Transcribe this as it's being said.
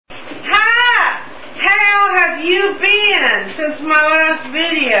have you been since my last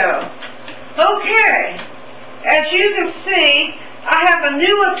video? Okay, as you can see, I have a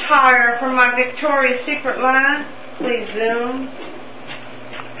new attire for my Victoria's Secret line. Please zoom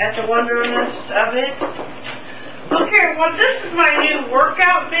at the wonderness of it. Okay, well this is my new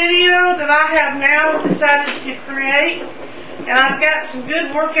workout video that I have now decided to create. And I've got some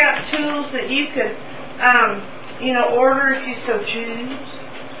good workout tools that you can, order if you so choose.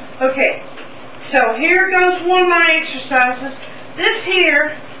 Okay, so here goes one of my exercises. This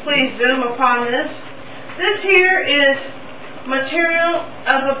here, please zoom upon this. This here is material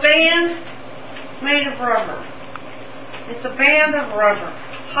of a band made of rubber. It's a band of rubber.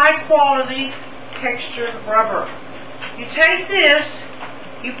 High quality textured rubber. You take this,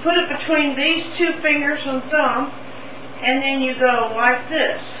 you put it between these two fingers and thumb, and then you go like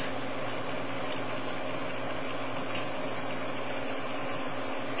this.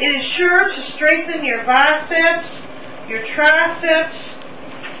 It is sure to strengthen your biceps, your triceps,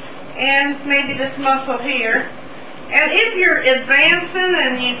 and maybe this muscle here. And if you're advancing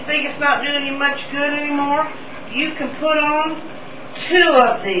and you think it's not doing you much good anymore, you can put on 2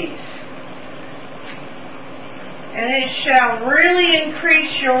 of these. And it shall really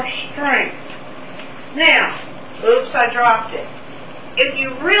increase your strength. Now, oops, I dropped it. If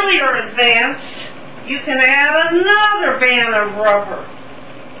you really are advanced, you can add another band of rubber.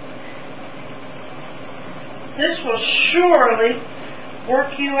 This will surely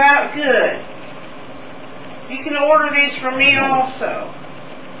work you out good. You can order these from me also.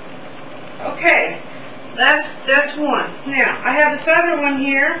 Okay, that's one. Now, I have this other one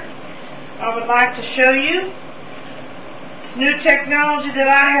here I would like to show you. New technology that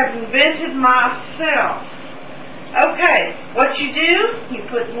I have invented myself. Okay, what you do, you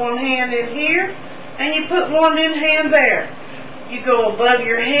put one hand in here, and you put one in hand there. You go above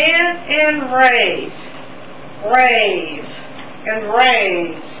your head and raise. Raise, and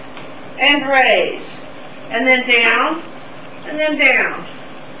raise, and raise. And then down, and then down.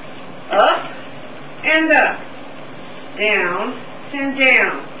 Up, and up. Down, and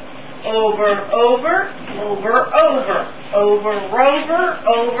down. Over, over, over, over. Over, rover,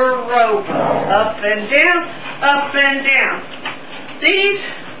 over, rover. Up and down, up and down. These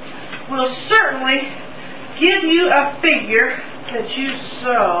will certainly give you a figure that you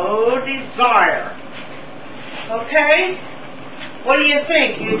so desire. Okay? What do you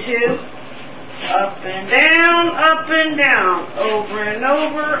think, you two? Up and down, over and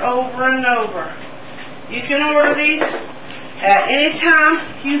over, over and over. You can order these at any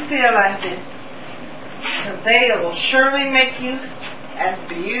time you feel like it. They will surely make you as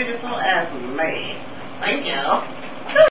beautiful as me. Thank you.